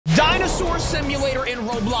dinosaur simulator in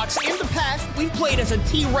Roblox. In the past, we've played as a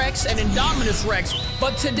T-Rex and Indominus Rex,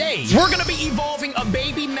 but today, we're gonna be evolving a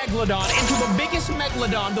baby Megalodon into the biggest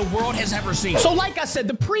Megalodon the world has ever seen. So like I said,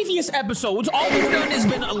 the previous episodes, all we've done has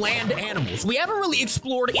been land animals. We haven't really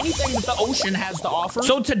explored anything that the ocean has to offer.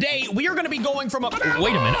 So today, we are gonna be going from a,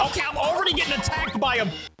 wait a minute, okay, I'm already getting attacked by a,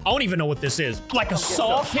 I don't even know what this is. Like a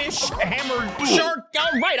sawfish, a hammered shark.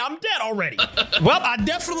 All right, I'm dead already. Well, I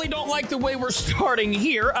definitely don't like the way we're starting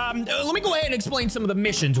here. Let me go ahead and explain some of the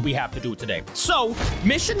missions we have to do today. So,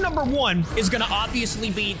 mission number 1 is gonna obviously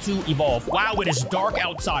be to evolve. Wow, it is dark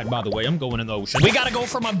outside, by the way. I'm going in the ocean. We gotta go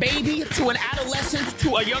from a baby to an adolescent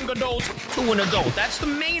to a young adult to an adult. That's the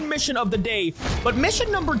main mission of the day. But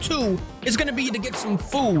mission number 2 is gonna be to get some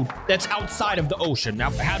food that's outside of the ocean. Now,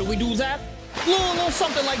 how do we do that? A little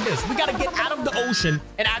something like this. We gotta get out of the ocean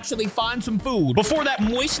and actually find some food. Before that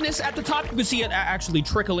moistness at the top, you can see it actually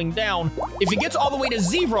trickling down. If it gets all the way to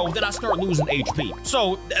 0, then I start losing HP.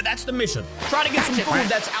 So that's the mission. Try to get some food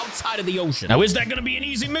that's outside of the ocean. Now, is that gonna be an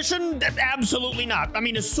easy mission? Absolutely not. I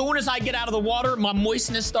mean, as soon as I get out of the water, my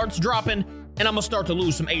moistness starts dropping and I'm gonna start to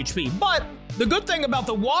lose some HP. But the good thing about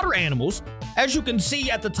the water animals, as you can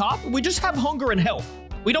see at the top, we just have hunger and health.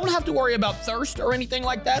 We don't have to worry about thirst or anything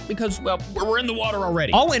like that because, well, we're in the water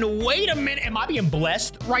already. Oh, and wait a minute. Am I being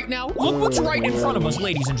blessed right now? Look what's right in front of us,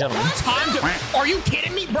 ladies and gentlemen. Time to... Are you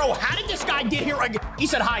kidding me? Bro, how did this guy get here again? He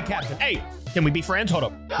said, hi, Captain. Hey, can we be friends? Hold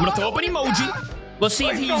up. I'm gonna throw up an emoji. Let's see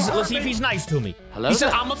if he's nice to me. Hello? He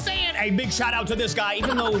said, I'm a fan. Hey, big shout out to this guy,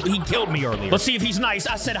 even though he killed me earlier. Let's see if he's nice.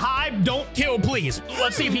 I said, hi, don't kill, please.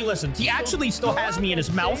 Let's see if he listens. He actually still has me in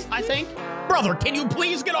his mouth, I think. Brother, can you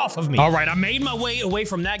please get off of me? All right, I made my way away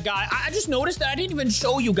from that guy. I just noticed that I didn't even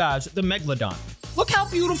show you guys the Megalodon. Look how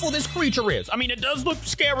beautiful this creature is. I mean, it does look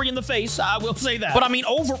scary in the face, I will say that. But I mean,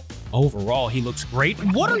 overall, he looks great.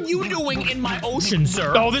 What are you doing in my ocean,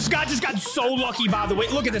 sir? Oh, this guy just got so lucky, by the way.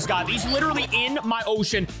 Look at this guy. He's literally in my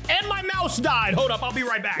ocean, and my mouse died. Hold up, I'll be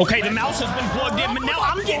right back. Okay, the mouse has been plugged in, but now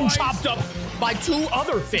I'm getting chopped up by 2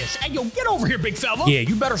 other fish. Hey, yo, get over here, big fella. Yeah,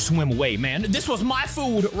 you better swim away, man. This was my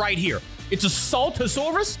food right here. It's a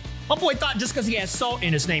saltosaurus. My boy thought just because he has salt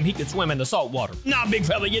in his name, he could swim in the salt water. Nah, big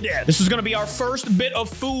fella, you're dead. This is gonna be our first bit of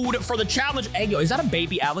food for the challenge. Hey, yo, is that a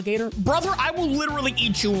baby alligator? Brother, I will literally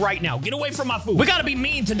eat you right now. Get away from my food. We gotta be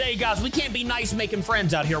mean today, guys. We can't be nice making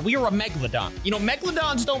friends out here. We are a Megalodon. You know,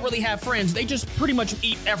 Megalodons don't really have friends. They just pretty much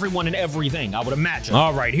eat everyone and everything, I would imagine.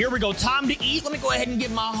 All right, here we go. Time to eat. Let me go ahead and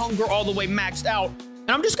get my hunger all the way maxed out.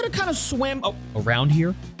 And I'm just gonna kind of swim around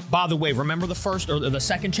here. By the way, remember the first or the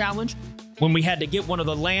second challenge? When we had to get one of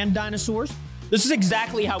the land dinosaurs? This is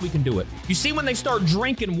exactly how we can do it. You see, when they start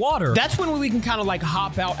drinking water, that's when we can kind of like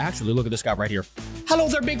hop out. Actually, look at this guy right here. Hello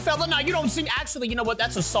there, big fella. Now, you don't see, actually, you know what?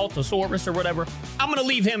 That's a saltosaurus or whatever. I'm gonna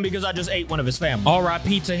leave him because I just ate one of his family.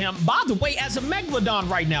 RIP to him. By the way, as a Megalodon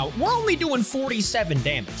right now, we're only doing 47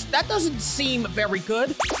 damage. That doesn't seem very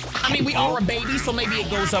good. I mean, we are a baby, so maybe it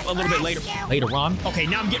goes up a little bit later on. Okay,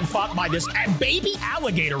 now I'm getting fought by this baby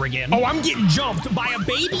alligator again. Oh, I'm getting jumped by a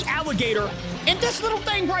baby alligator. And this little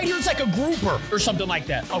thing right here is like a grouper or something like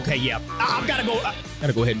that. Okay, yeah. I've got to go.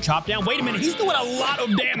 Gotta go ahead and chop down. Wait a minute. He's doing a lot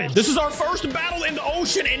of damage. This is our first battle in the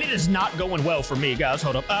ocean, and it is not going well for me, guys.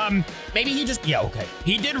 Hold up. Maybe he just... Yeah, okay.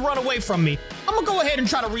 He did run away from me. I'm gonna go ahead and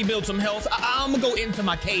try to rebuild some health. I'm gonna go into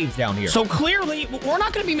my cave down here. So clearly, we're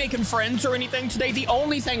not gonna be making friends or anything today. The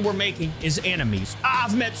only thing we're making is enemies.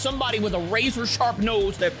 I've met somebody with a razor-sharp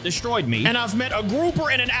nose that destroyed me, and I've met a grouper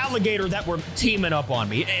and an alligator that were teaming up on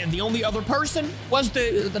me, and the only other person was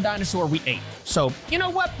the dinosaur we ate. So, you know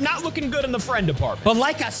what? Not looking good in the friend department. But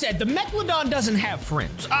like I said, the Megalodon doesn't have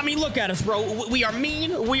friends. I mean, look at us, bro. We are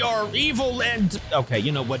mean, we are evil, and... Okay,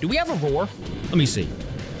 you know what? Do we have a roar? Let me see.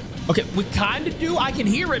 Okay, we kind of do. I can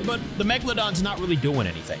hear it, but the Megalodon's not really doing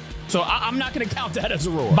anything. So I'm not going to count that as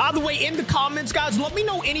a roar. By the way, in the comments, guys, let me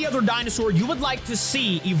know any other dinosaur you would like to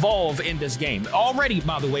see evolve in this game. Already,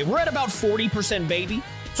 by the way, we're at about 40% baby.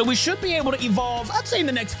 So we should be able to evolve, I'd say, in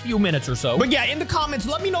the next few minutes or so. But yeah, in the comments,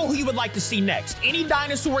 let me know who you would like to see next. Any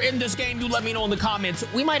dinosaur in this game, you let me know in the comments.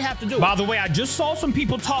 We might have to do it. By the way, I just saw some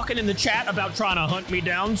people talking in the chat about trying to hunt me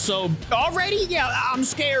down. So already, yeah, I'm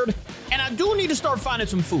scared. And I do need to start finding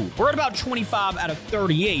some food. We're at about 25 out of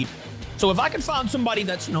 38. So if I can find somebody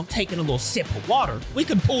that's, you know, taking a little sip of water, we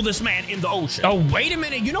could pull this man in the ocean. Oh, wait a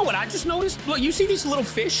minute. You know what I just noticed? Look, you see these little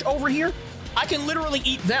fish over here? I can literally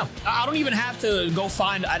eat them. I don't even have to go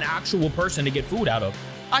find an actual person to get food out of.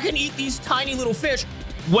 I can eat these tiny little fish.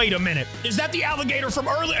 Wait a minute. Is that the alligator from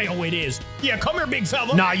earlier? Oh, it is. Yeah, come here, big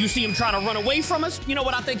fella. Nah, you see him trying to run away from us? You know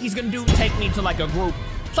what I think he's gonna do? Take me to like a group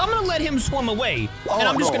So I'm gonna let him swim away, and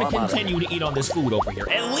I'm just gonna continue to eat on this food over here,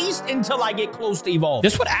 at least until I get close to evolve.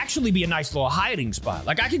 This would actually be a nice little hiding spot.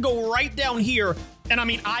 Like, I could go right down here, and I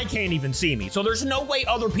mean, I can't even see me, so there's no way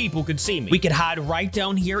other people could see me. We could hide right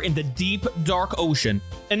down here in the deep, dark ocean,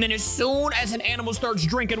 and then as soon as an animal starts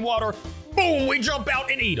drinking water, boom, we jump out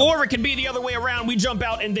and eat them. Or it could be the other way around. We jump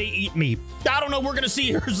out and they eat me. I don't know. We're going to see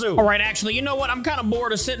here soon. All right, actually, you know what? I'm kind of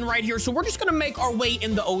bored of sitting right here, so we're just going to make our way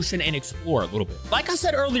in the ocean and explore a little bit. Like I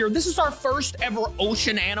said earlier, this is our first ever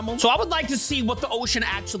ocean animal, so I would like to see what the ocean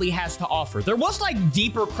actually has to offer. There was like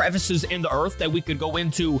deeper crevices in the earth that we could go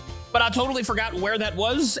into, but I totally forgot where that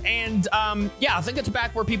was, and yeah, I think it's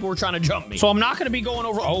back where people were trying to jump me. So I'm not going to be going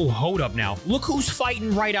over. Oh, hold up now. Look who's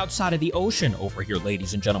fighting right outside of the ocean over here,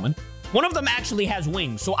 ladies and gentlemen. One of them actually has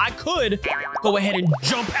wings, so I could go ahead and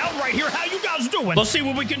jump out right here. How you guys doing? Let's see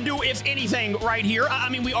what we can do, if anything, right here. I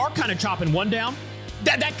mean, we are kind of chopping one down.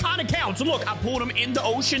 That kind of counts. Look, I pulled him in the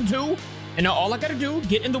ocean too, and now all I got to do,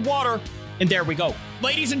 get in the water, and there we go.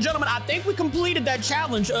 Ladies and gentlemen, I think we completed that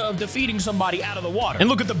challenge of defeating somebody out of the water. And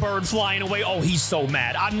look at the bird flying away. Oh, he's so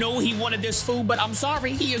mad. I know he wanted this food, but I'm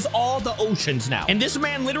sorry. He is all the oceans now. And this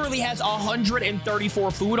man literally has 134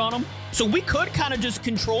 food on him. So we could kind of just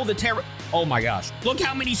control the terror. Oh my gosh. Look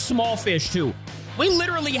how many small fish too. We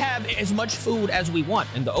literally have as much food as we want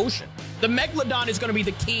in the ocean. The Megalodon is going to be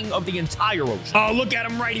the king of the entire ocean. Oh, look at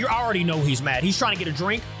him right here. I already know he's mad. He's trying to get a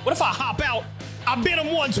drink. What if I hop out? I bit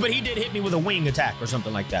him once, but he did hit me with a wing attack or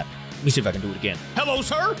something like that. Let me see if I can do it again. Hello,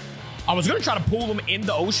 sir. I was going to try to pull him in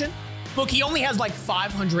the ocean. Look, he only has like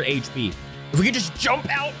 500 HP. If we could just jump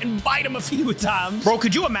out and bite him a few times. Bro,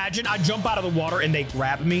 could you imagine I jump out of the water and they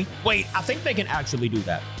grab me? Wait, I think they can actually do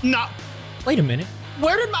that. Nah. Wait a minute.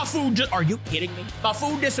 Where did my food just... Are you kidding me? My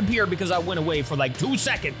food disappeared because I went away for like 2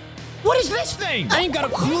 seconds. What is this thing? I ain't got a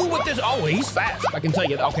clue what this... Oh, he's fast. I can tell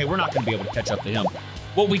you. Okay, we're not going to be able to catch up to him.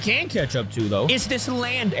 What we can catch up to, though, is this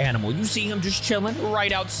land animal. You see him just chilling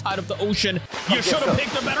right outside of the ocean. You should have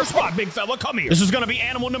picked a better spot, big fella. Come here. This is going to be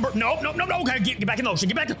animal number... No. Okay, get back in the ocean.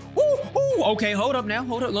 Get back to... Ooh. Okay, hold up now.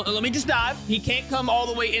 Hold up. Let me just dive. He can't come all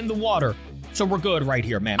the way in the water. So we're good right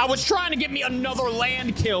here, man. I was trying to get me another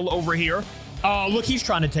land kill over here. Oh, look, he's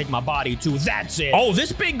trying to take my body, too. That's it. Oh,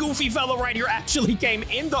 this big goofy fella right here actually came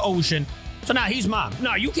in the ocean. So now he's mine.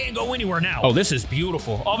 No, you can't go anywhere now. Oh, this is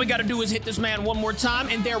beautiful. All we got to do is hit this man one more time,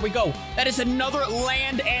 and there we go. That is another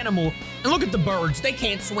land animal. And look at the birds. They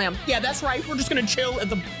can't swim. Yeah, that's right. We're just going to chill at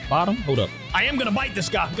the bottom. Hold up. I am going to bite this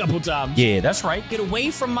guy a couple times. Yeah, that's right. Get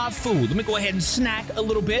away from my food. Let me go ahead and snack a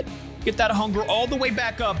little bit. Get that hunger all the way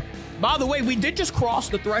back up. By the way, we did just cross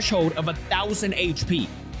the threshold of 1,000 HP.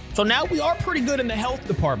 So now we are pretty good in the health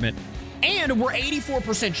department. And we're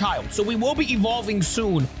 84% child. So we will be evolving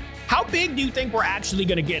soon. How big do you think we're actually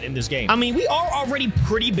going to get in this game? I mean, we are already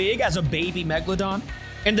pretty big as a baby Megalodon.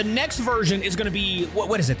 And the next version is going to be,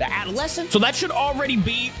 what is it, the adolescent? So that should already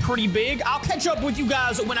be pretty big. I'll catch up with you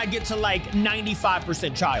guys when I get to like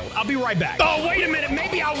 95% child. I'll be right back. Oh, wait a minute.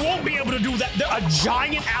 Maybe I won't be able to do that. A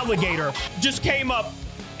giant alligator just came up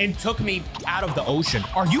and took me out of the ocean.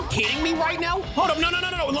 Are you kidding me right now? Hold up. No.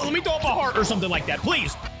 Let me throw up a heart or something like that.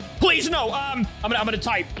 Please. Please, no. I'm gonna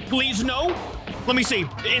type. Please, no. Let me see.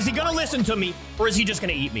 Is he gonna listen to me, or is he just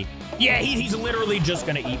gonna eat me? Yeah, he's literally just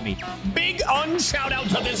gonna eat me. Big shout out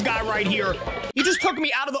to this guy right here. He just took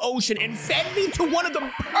me out of the ocean and fed me to one of the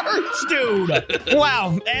birds, dude.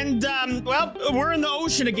 Wow. And, well, we're in the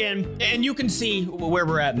ocean again, and you can see where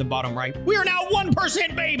we're at in the bottom right. We are now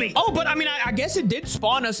 1% baby. Oh, but I mean, I guess it did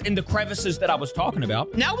spawn us in the crevices that I was talking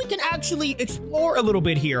about. Now we can actually explore a little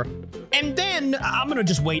bit here. And then I'm gonna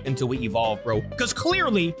just wait until we evolve, bro. Because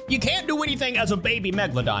clearly, you can't do anything as a baby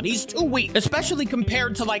Megalodon. He's too weak, especially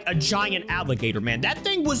compared to like a giant alligator, man. That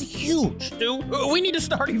thing was huge, dude. We need to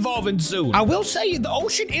start evolving soon. I will say the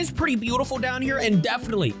ocean is pretty beautiful down here and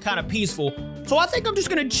definitely kind of peaceful. So I think I'm just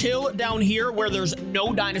gonna chill down here where there's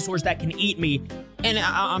no dinosaurs that can eat me. And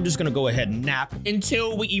I'm just gonna go ahead and nap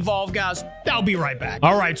until we evolve, guys. I'll be right back.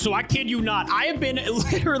 All right, so I kid you not, I have been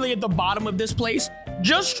literally at the bottom of this place,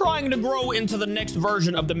 just trying to grow into the next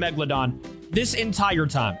version of the Megalodon this entire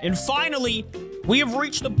time. And finally, we have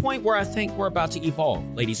reached the point where I think we're about to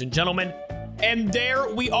evolve, ladies and gentlemen. And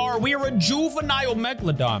there we are. We are a juvenile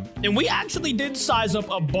Megalodon. And we actually did size up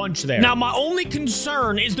a bunch there. Now, my only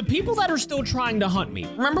concern is the people that are still trying to hunt me.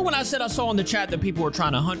 Remember when I said I saw in the chat that people were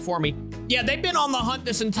trying to hunt for me? Yeah, they've been on the hunt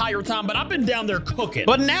this entire time, but I've been down there cooking.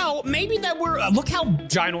 But now, maybe that we're... look how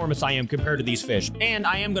ginormous I am compared to these fish. And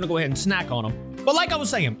I am going to go ahead and snack on them. But like I was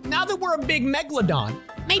saying, now that we're a big Megalodon,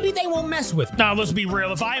 maybe they won't mess with me. Now, let's be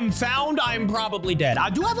real. If I am found, I am probably dead. I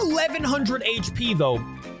do have 1100 HP, though.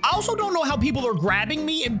 I also don't know how people are grabbing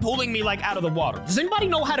me and pulling me, like, out of the water. Does anybody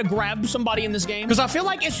know how to grab somebody in this game? Because I feel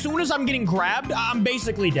like as soon as I'm getting grabbed, I'm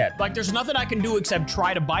basically dead. Like, there's nothing I can do except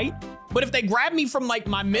try to bite. But if they grab me from, like,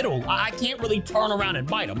 my middle, I can't really turn around and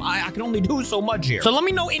bite them. I can only do so much here. So let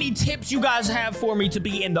me know any tips you guys have for me to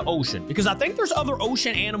be in the ocean, because I think there's other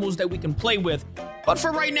ocean animals that we can play with. But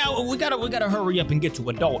for right now, we gotta hurry up and get to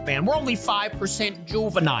adult, man. We're only 5%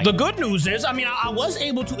 juvenile. The good news is, I mean, I was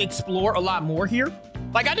able to explore a lot more here.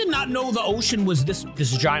 Like, I did not know the ocean was this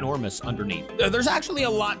ginormous underneath. There's actually a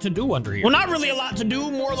lot to do under here. Well, not really a lot to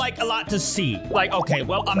do, more like a lot to see. Like, okay,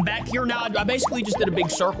 well, I'm back here now. I basically just did a big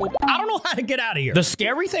circle. I don't know how to get out of here. The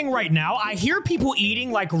scary thing right now, I hear people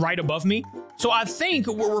eating, like, right above me. So I think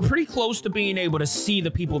we're pretty close to being able to see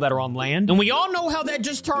the people that are on land. And we all know how that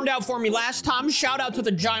just turned out for me last time. Shout out to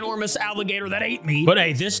the ginormous alligator that ate me. But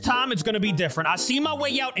hey, this time it's gonna be different. I see my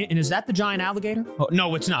way out. And is that the giant alligator? Oh,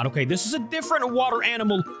 no, it's not. Okay, this is a different water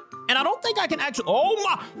animal. And I don't think I can actually, oh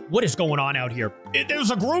my, what is going on out here?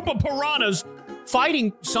 There's a group of piranhas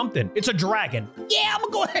fighting something. It's a dragon. Yeah, I'm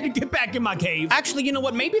gonna go ahead and get back in my cave. Actually, you know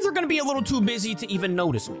what? Maybe they're gonna be a little too busy to even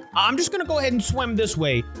notice me. I'm just gonna go ahead and swim this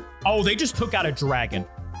way. Oh, they just took out a dragon.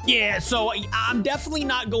 Yeah, so I'm definitely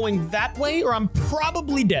not going that way, or I'm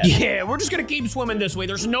probably dead. Yeah, we're just gonna keep swimming this way.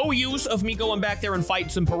 There's no use of me going back there and fighting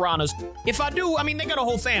some piranhas. If I do, I mean, they got a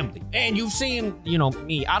whole family. And you've seen, you know,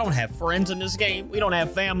 me. I don't have friends in this game. We don't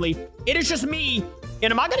have family. It is just me.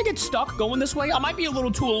 And am I gonna get stuck going this way? I might be a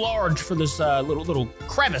little too large for this little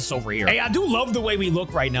crevice over here. Hey, I do love the way we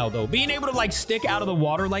look right now, though. Being able to, like, stick out of the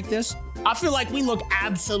water like this, I feel like we look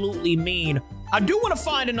absolutely mean. I do want to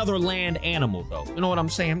find another land animal, though. You know what I'm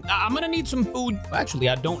saying? I'm gonna need some food. Actually,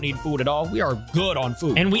 I don't need food at all. We are good on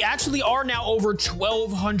food. And we actually are now over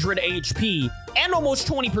 1200 HP and almost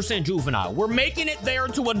 20% juvenile. We're making it there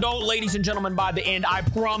to adult, ladies and gentlemen, by the end, I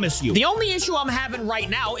promise you. The only issue I'm having right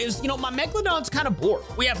now is, you know, my Megalodon's kind of bored.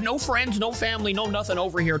 We have no friends, no family, no nothing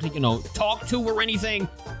over here to, you know, talk to or anything.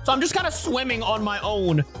 So I'm just kind of swimming on my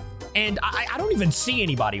own. And I don't even see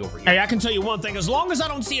anybody over here. Hey, I can tell you one thing. As long as I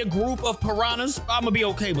don't see a group of piranhas, I'm gonna be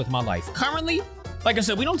okay with my life. Currently, like I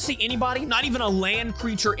said, we don't see anybody, not even a land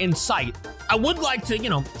creature in sight. I would like to, you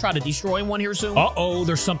know, try to destroy one here soon. Uh-oh,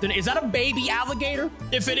 there's something. Is that a baby alligator?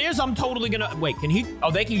 If it is, I'm totally gonna... Wait, can he... Oh,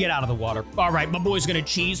 they can get out of the water. All right, my boy's gonna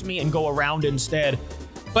cheese me and go around instead.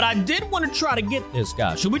 But I did want to try to get this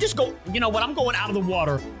guy. Should we just go... You know what? I'm going out of the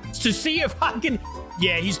water to see if I can...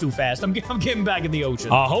 Yeah, he's too fast. I'm getting back in the ocean.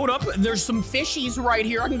 Hold up. There's some fishies right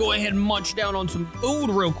here. I can go ahead and munch down on some food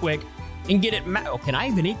real quick and get it... Oh, can I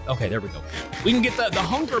even eat? Okay, there we go. We can get the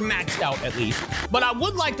hunger maxed out at least. But I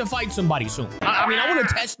would like to fight somebody soon. I mean, I want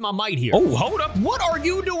to test my might here. Oh, hold up. What are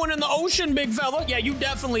you doing in the ocean, big fella? Yeah, you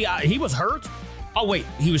definitely... he was hurt. Oh, wait,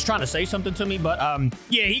 he was trying to say something to me, but,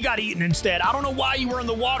 yeah, he got eaten instead. I don't know why you were in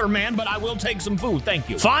the water, man, but I will take some food. Thank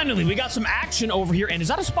you. Finally, we got some action over here. And is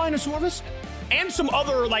that a Spinosaurus? And some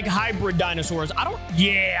other, like, hybrid dinosaurs.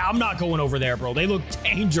 Yeah, I'm not going over there, bro. They look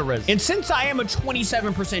dangerous. And since I am a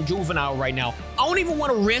 27% juvenile right now, I don't even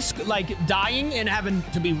want to risk, like, dying and having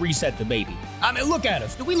to be reset to baby. I mean, look at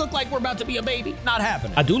us. Do we look like we're about to be a baby? Not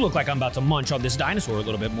happening. I do look like I'm about to munch on this dinosaur a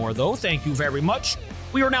little bit more, though. Thank you very much.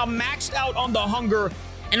 We are now maxed out on the hunger,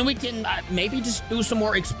 and we can maybe just do some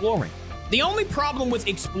more exploring. The only problem with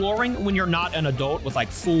exploring when you're not an adult with, like,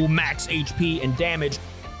 full max HP and damage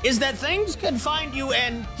is that things can find you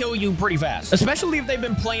and kill you pretty fast. Especially if they've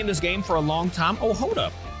been playing this game for a long time. Oh, hold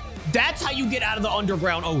up. That's how you get out of the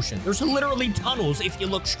underground ocean. There's literally tunnels if you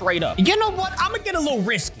look straight up. You know what? I'm gonna get a little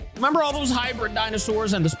risky. Remember all those hybrid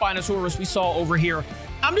dinosaurs and the Spinosaurus we saw over here?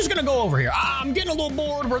 I'm just gonna go over here. I'm getting a little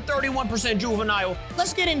bored. We're 31% juvenile.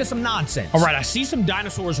 Let's get into some nonsense. All right, I see some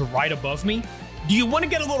dinosaurs right above me. Do you want to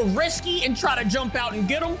get a little risky and try to jump out and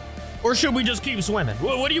get them? Or should we just keep swimming?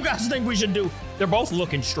 What do you guys think we should do? They're both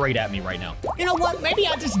looking straight at me right now. You know what? Maybe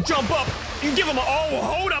I'll just jump up and give them a... Oh,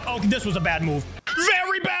 hold up. Oh, this was a bad move.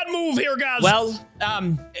 Very bad move here, guys. Well,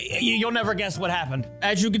 you'll never guess what happened.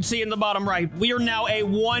 As you can see in the bottom right, we are now a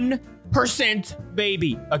 1%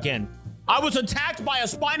 baby again. I was attacked by a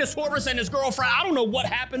Spinosaurus and his girlfriend. I don't know what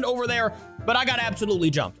happened over there, but I got absolutely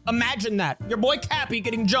jumped. Imagine that. Your boy Capi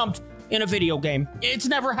getting jumped in a video game. It's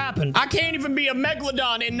never happened. I can't even be a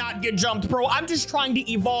Megalodon and not get jumped, bro. I'm just trying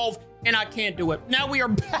to evolve and I can't do it. Now we are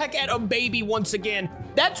back at a baby once again.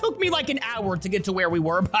 That took me like an hour to get to where we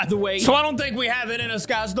were, by the way. So I don't think we have it in us,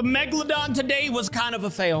 guys. The Megalodon today was kind of a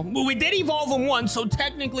fail. We did evolve him once, so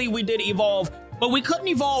technically we did evolve, but we couldn't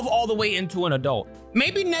evolve all the way into an adult.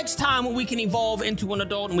 Maybe next time we can evolve into an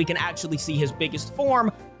adult and we can actually see his biggest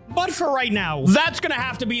form. But for right now, that's gonna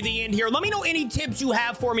have to be the end here. Let me know any tips you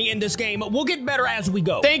have for me in this game. We'll get better as we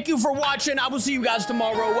go. Thank you for watching. I will see you guys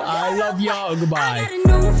tomorrow. I love y'all. Goodbye. I got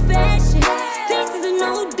a new fashion. This is a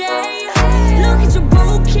new day. Look at your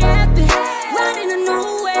blue cap. Riding a new